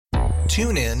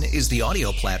TuneIn is the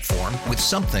audio platform with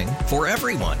something for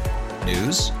everyone.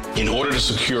 News. In order to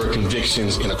secure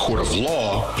convictions in a court of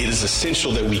law, it is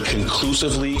essential that we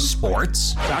conclusively.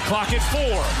 Sports. Shot clock at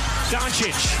 4.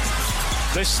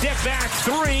 Doncic. The step back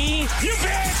 3. You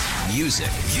bet. Music.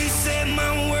 You set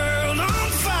my world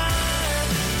on fire.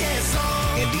 Yes,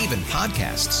 and even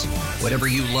podcasts. Whatever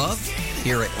you love,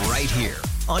 hear it right here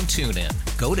on TuneIn.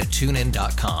 Go to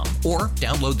TuneIn.com or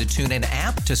download the TuneIn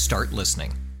app to start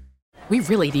listening. We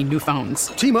really need new phones.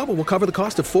 T-Mobile will cover the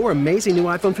cost of 4 amazing new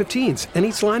iPhone 15s, and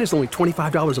each line is only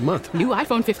 $25 a month. New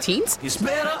iPhone 15s? it's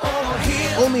better over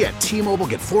here. Only at T-Mobile,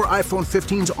 get 4 iPhone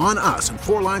 15s on us and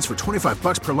 4 lines for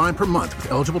 $25 per line per month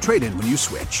with eligible trade-in when you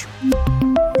switch.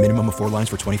 Minimum of 4 lines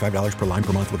for $25 per line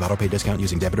per month with autopay discount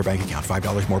using debit or bank account.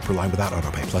 $5 more per line without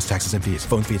autopay, plus taxes and fees.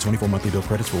 Phone fee at 24 monthly bill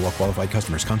credits for well-qualified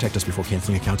customers. Contact us before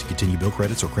canceling account to continue bill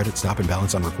credits or credit stop and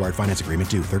balance on required finance agreement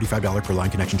due. $35 per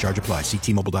line connection charge applies. See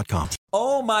T-Mobile.com.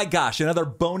 Oh my gosh, another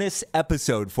bonus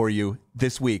episode for you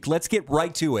this week. Let's get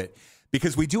right to it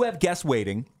because we do have guests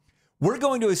waiting. We're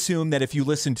going to assume that if you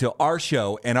listen to our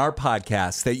show and our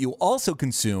podcasts, that you also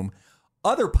consume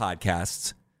other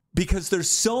podcasts because there's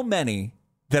so many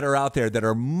that are out there that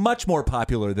are much more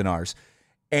popular than ours.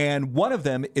 And one of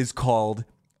them is called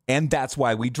And That's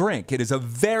Why We Drink. It is a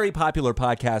very popular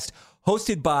podcast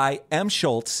hosted by M.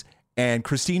 Schulz and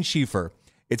Christine Schiefer.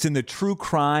 It's in the true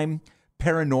crime,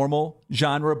 paranormal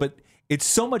genre, but it's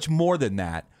so much more than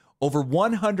that. Over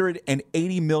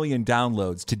 180 million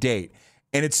downloads to date.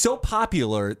 And it's so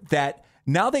popular that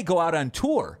now they go out on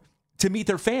tour to meet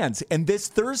their fans. And this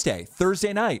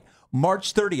Thursday night,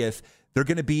 March 30th, they're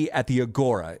going to be at the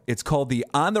Agora. It's called the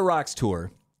On the Rocks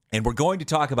Tour, and we're going to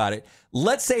talk about it.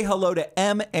 Let's say hello to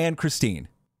Em and Christine.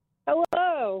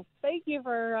 Hello. Thank you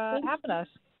for having us.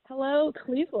 Hello,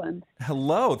 Cleveland.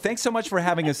 Hello. Thanks so much for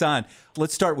having us on.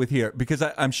 Let's start with here, because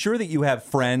I'm sure that you have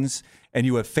friends and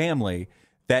you have family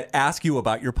that ask you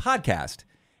about your podcast.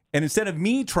 And instead of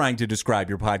me trying to describe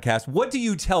your podcast, what do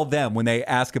you tell them when they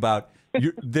ask about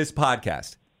this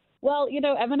podcast? Well,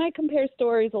 Em and I compare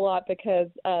stories a lot because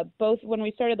both when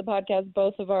we started the podcast,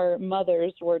 both of our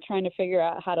mothers were trying to figure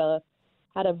out how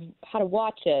to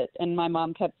watch it, and my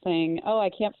mom kept saying, "Oh, I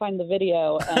can't find the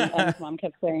video," and Em's mom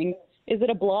kept saying, "Is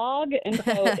it a blog?" And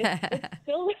so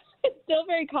it's still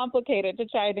very complicated to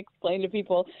try and explain to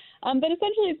people. But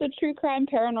essentially, it's a true crime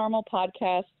paranormal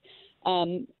podcast.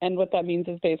 And what that means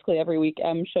is basically every week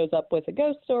Em shows up with a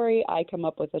ghost story. I show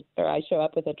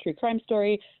up with a true crime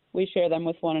story. We share them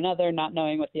with one another, not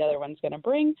knowing what the other one's going to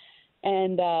bring.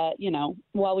 And,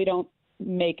 while we don't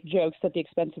make jokes at the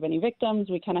expense of any victims,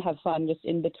 we kind of have fun just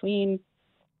in between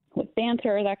with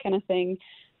banter, that kind of thing.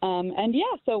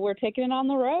 So we're taking it on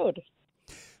the road.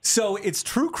 So it's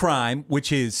true crime,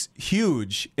 which is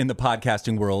huge in the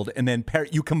podcasting world. And then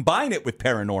you combine it with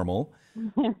paranormal.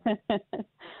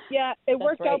 Yeah, it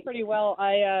worked out pretty well.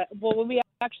 When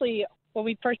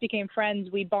we first became friends,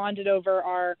 we bonded over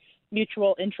our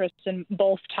mutual interests in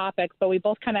both topics, but we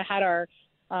both kind of had our,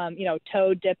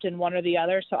 toe dipped in one or the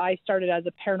other. So I started as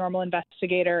a paranormal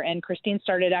investigator, and Christine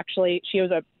started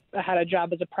had a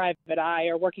job as a private eye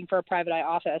or working for a private eye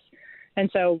office. And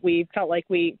so we felt like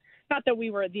not that we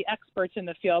were the experts in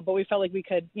the field, but we felt like we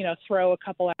could, throw a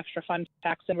couple extra fun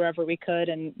facts in wherever we could.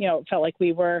 And, it felt like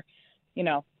we were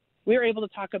able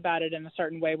to talk about it in a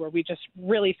certain way where we just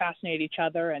really fascinate each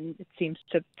other, and it seems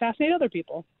to fascinate other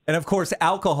people. And of course,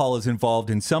 alcohol is involved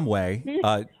in some way,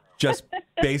 just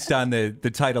based on the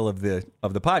title of the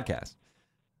podcast.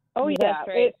 Oh yeah, that's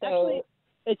right. Actually,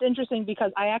 it's interesting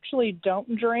because I actually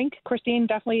don't drink. Christine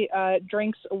definitely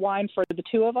drinks wine for the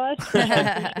two of us.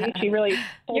 She really.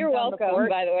 You're welcome,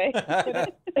 by the way.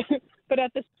 But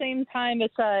at the same time,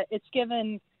 it's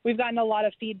given. We've gotten a lot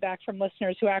of feedback from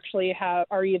listeners who actually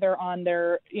are either on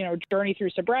their, journey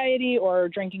through sobriety or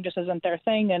drinking just isn't their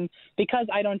thing. And because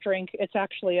I don't drink, it's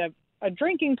actually a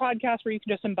drinking podcast where you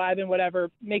can just imbibe in whatever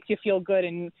makes you feel good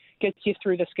and gets you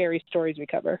through the scary stories we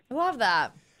cover. I love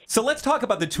that. So let's talk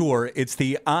about the tour. It's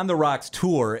the On the Rocks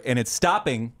tour, and it's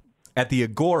stopping at the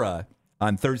Agora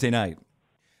on Thursday night.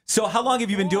 So how long have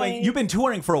you been doing? You've been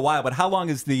touring for a while, but how long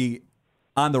has the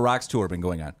On the Rocks tour been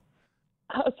going on?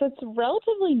 So it's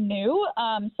relatively new.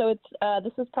 So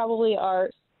this is probably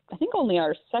only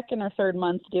our second or third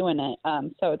month doing it.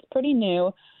 So it's pretty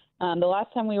new. The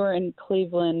last time we were in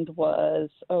Cleveland was,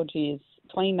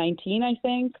 2019, I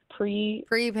think,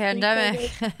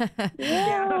 pre-pandemic.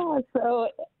 Yeah. So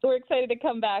we're excited to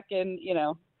come back and,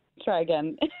 try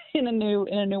again in a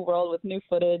new world with new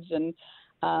footage. And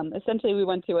essentially we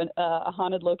went to a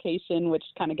haunted location, which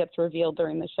kind of gets revealed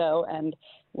during the show, and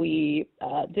we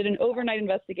did an overnight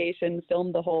investigation,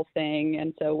 filmed the whole thing,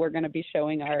 and so we're going to be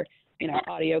showing our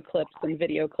audio clips and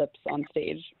video clips on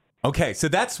stage. Okay, so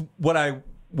that's what I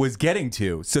was getting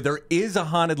to. So there is a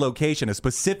haunted location, a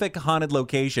specific haunted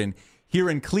location here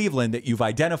in Cleveland that you've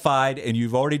identified, and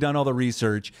you've already done all the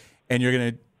research, and you're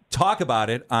going to talk about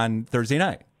it on Thursday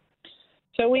night.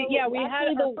 So we had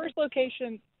our first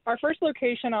location. Our first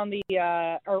location on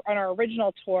on our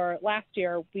original tour last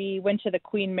year, we went to the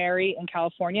Queen Mary in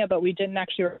California, but we didn't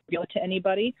actually reveal it to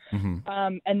anybody.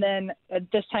 Mm-hmm. And then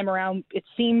this time around, it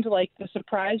seemed like the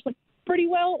surprise went pretty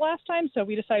well last time, so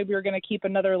we decided we were going to keep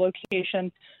another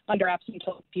location under wraps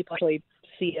until people actually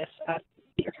see us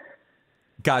here.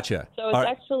 Gotcha. So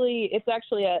it's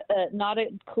actually a not a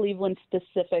Cleveland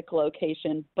specific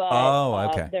location, but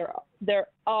there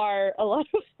are a lot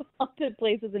of haunted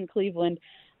places in Cleveland.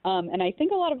 And I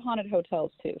think a lot of haunted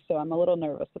hotels, too. So I'm a little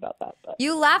nervous about that. But.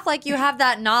 You laugh like you have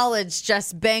that knowledge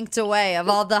just banked away of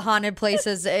all the haunted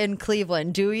places in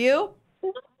Cleveland. Do you?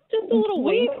 Just a little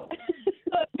wink.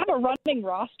 We have a running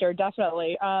roster,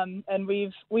 definitely. And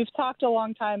we've talked a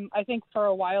long time. I think for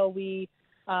a while we've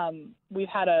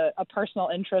had a personal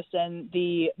interest in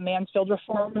the Mansfield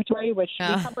Reformatory, which we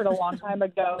covered a long time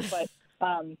ago. But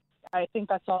I think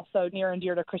that's also near and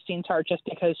dear to Christine's heart just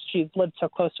because she's lived so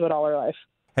close to it all her life.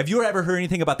 Have you ever heard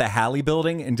anything about the Halley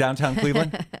Building in downtown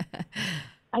Cleveland?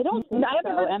 I don't think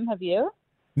so. Em, have you?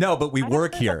 No, but we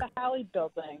work here. The Halley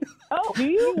Building. Oh, do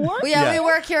you work? We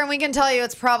work here, and we can tell you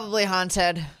it's probably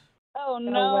haunted. Oh,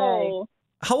 no.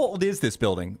 How old is this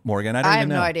building, Morgan? I have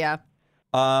no idea.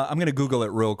 I'm going to Google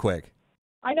it real quick.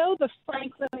 I know the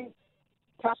Franklin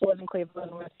Castle is in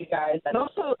Cleveland with you guys. And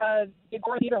also, the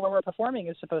Gore Theater where we're performing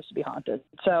is supposed to be haunted.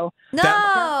 So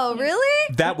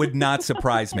really? That would not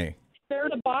surprise me.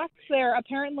 There's a box there.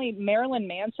 Apparently, Marilyn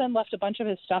Manson left a bunch of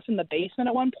his stuff in the basement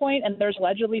at one point, and there's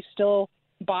allegedly still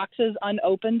boxes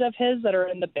unopened of his that are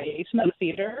in the basement of the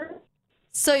theater.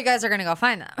 So you guys are going to go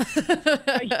find them.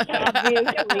 You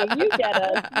get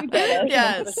us.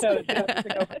 Yes.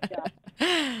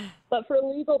 But for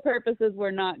legal purposes,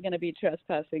 we're not going to be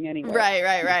trespassing anywhere.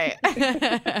 Right.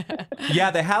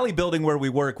 Yeah, the Halley Building where we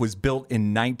work was built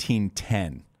in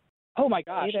 1910. Oh my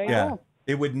gosh! Yeah,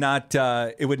 it would not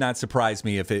surprise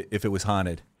me if it was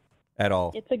haunted at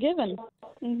all. It's a given.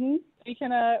 Mm-hmm. We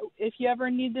can, if you ever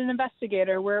need an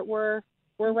investigator, we're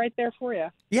right there for you.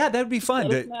 Yeah, that would be fun.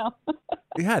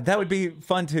 Yeah, that would be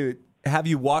fun to have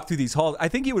you walk through these halls. I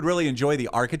think you would really enjoy the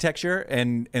architecture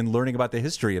and learning about the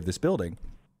history of this building.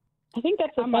 I think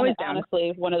that's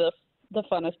honestly one of the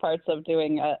funnest parts of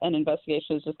doing an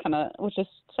investigation is just kind of, which just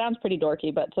sounds pretty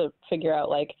dorky, but to figure out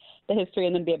like the history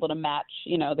and then be able to match,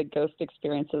 the ghost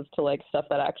experiences to like stuff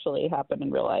that actually happened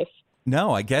in real life.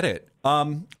 No, I get it.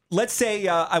 Let's say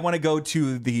I want to go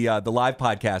to the live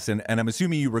podcast, and I'm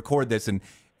assuming you record this and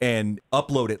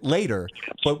upload it later.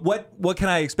 But what can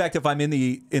I expect if I'm in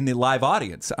the live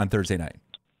audience on Thursday night?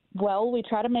 Well, we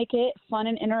try to make it fun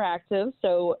and interactive,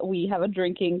 so we have a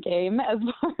drinking game as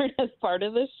part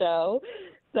of the show.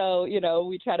 So,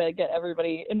 we try to get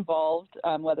everybody involved,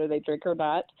 whether they drink or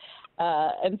not.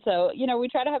 And so, we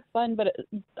try to have fun, but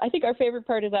I think our favorite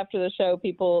part is after the show,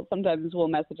 people sometimes will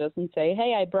message us and say,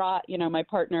 hey, I brought, my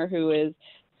partner who is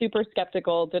super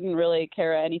skeptical, didn't really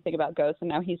care anything about ghosts, and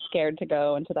now he's scared to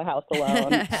go into the house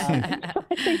alone. So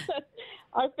I think that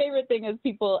our favorite thing is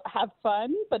people have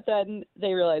fun, but then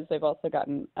they realize they've also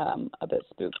gotten a bit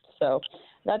spooked. So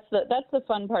that's the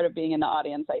fun part of being in the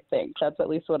audience, I think. That's at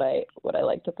least what I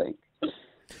like to think.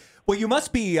 Well, you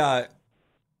must be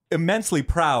immensely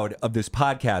proud of this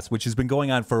podcast, which has been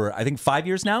going on for, I think, 5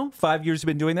 years now. 5 years you've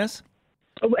been doing this?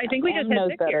 I think we just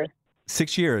had 6 years.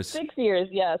 6 years. 6 years,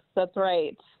 yes, that's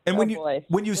right. And when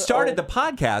you started the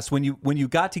podcast, when you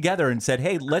got together and said,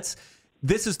 hey,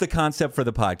 this is the concept for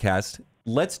the podcast,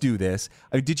 let's do this.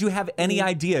 Did you have any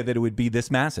idea that it would be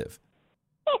this massive?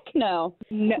 Heck no.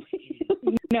 No,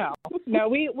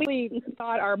 we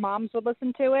thought our moms would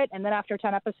listen to it, and then after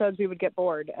 10 episodes, we would get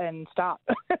bored and stop.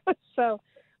 So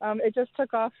it just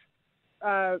took off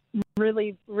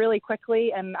really, really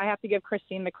quickly, and I have to give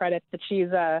Christine the credit that she's,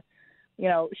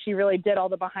 she really did all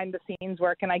the behind-the-scenes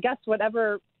work, and I guess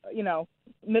whatever,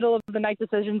 middle-of-the-night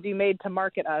decisions you made to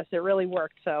market us, it really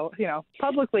worked. So,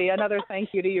 publicly, another thank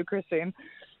you to you, Christine.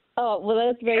 Oh, well,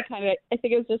 that's very kind of. I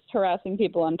think it was just harassing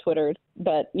people on Twitter,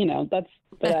 but I'll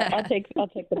take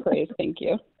the praise. Thank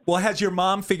you. Well, has your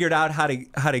mom figured out how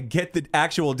to get the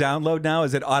actual download now?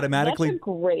 Is it automatically? That's a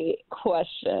great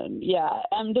question. Yeah.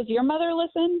 Does your mother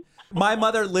listen? My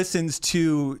mother listens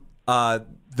to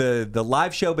the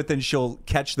live show, but then she'll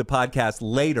catch the podcast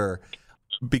later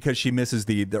because she misses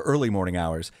the early morning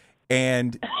hours.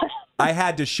 And I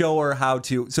had to show her how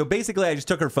to. So basically, I just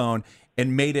took her phone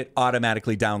and made it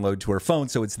automatically download to her phone,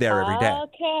 so it's there every day.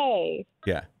 Okay.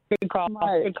 Yeah. Good call.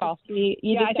 Smart. Good call. You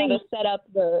just got to set up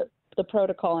the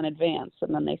protocol in advance,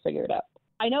 and then they figure it out.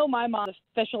 I know my mom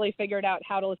officially figured out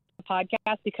how to listen to the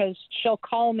podcast because she'll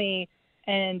call me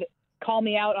and call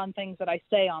me out on things that I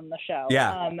say on the show.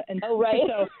 Yeah. Right.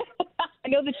 So I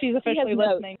know that she's officially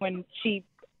listening when she's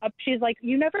like,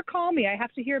 "You never call me. I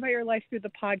have to hear about your life through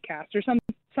the podcast," or some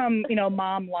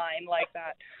mom line like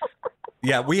that.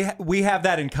 Yeah, we have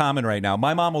that in common right now.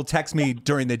 My mom will text me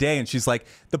during the day, and she's like,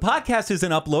 "The podcast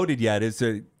isn't uploaded yet." It's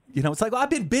like, well,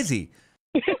 I've been busy.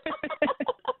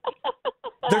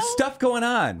 There's stuff going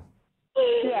on.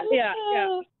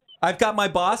 Yeah. I've got my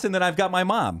boss, and then I've got my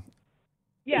mom.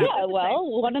 Yeah,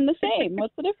 well, one and the same.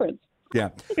 What's the difference? Yeah.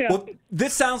 Well,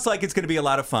 this sounds like it's going to be a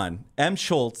lot of fun. M.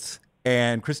 Schulz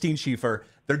and Christine Schiefer,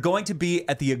 they're going to be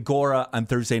at the Agora on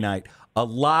Thursday night, a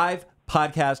live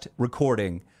podcast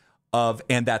recording of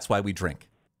And That's Why We Drink.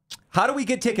 How do we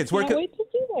get tickets? Can't wait to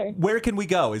see there. Where can we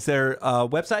go? Is there a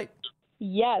website?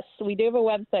 Yes, we do have a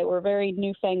website. We're very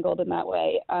newfangled in that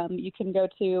way. You can go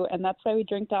to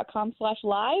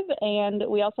andthat'swhywedrink.com/live, and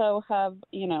we also have,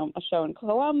 a show in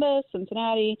Columbus,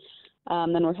 Cincinnati.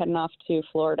 Then we're heading off to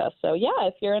Florida. So yeah,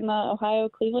 if you're in the Ohio,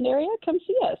 Cleveland area, come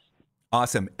see us.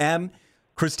 Awesome. M.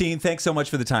 Christine, thanks so much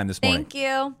for the time this morning. Thank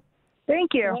you.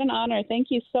 Thank you. What an honor.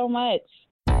 Thank you so much.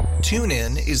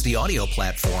 TuneIn is the audio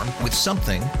platform with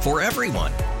something for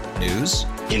everyone. News.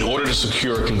 In order to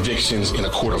secure convictions in a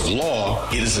court of law,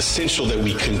 it is essential that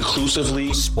we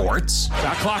conclusively. Sports.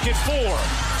 Shot clock at 4.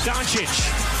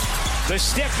 Doncic. The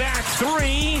step back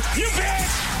 3. You bet.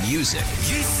 Music.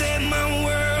 You set my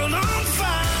world on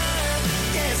fire.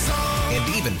 Yes,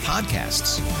 and even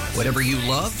podcasts. Whatever you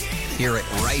love, hear it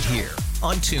right here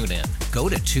on TuneIn. Go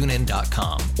to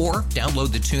TuneIn.com or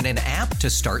download the TuneIn app to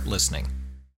start listening.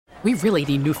 We really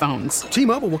need new phones.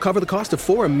 T-Mobile will cover the cost of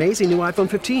 4 amazing new iPhone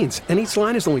 15s, and each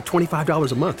line is only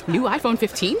 $25 a month. New iPhone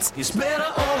 15s? It's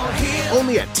better over here.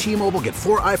 Only at T-Mobile, get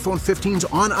 4 iPhone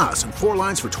 15s on us and 4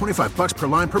 lines for $25 per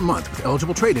line per month with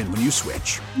eligible trade-in when you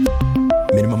switch.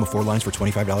 Minimum of 4 lines for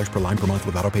 $25 per line per month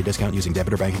with autopay discount using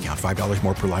debit or bank account. $5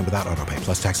 more per line without autopay,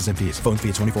 plus taxes and fees. Phone fee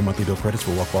at 24 monthly bill credits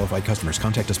for well-qualified customers.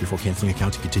 Contact us before canceling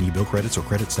account to continue bill credits or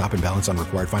credit stop and balance on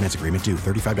required finance agreement due.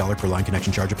 $35 per line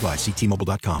connection charge applies. See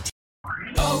T-Mobile.com.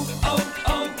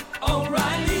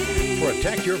 O'Reilly.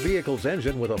 Protect your vehicle's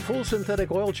engine with a full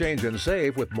synthetic oil change and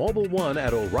save with Mobile One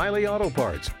at O'Reilly Auto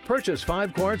Parts. Purchase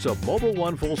 5 quarts of Mobile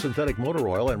One full synthetic motor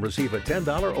oil and receive a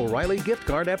 $10 O'Reilly gift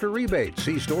card after rebate.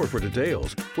 See store for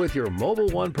details. With your Mobile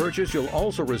One purchase, you'll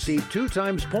also receive 2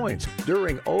 times points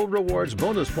during O Rewards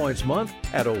Bonus Points Month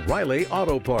at O'Reilly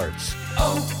Auto Parts.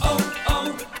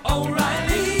 O'Reilly.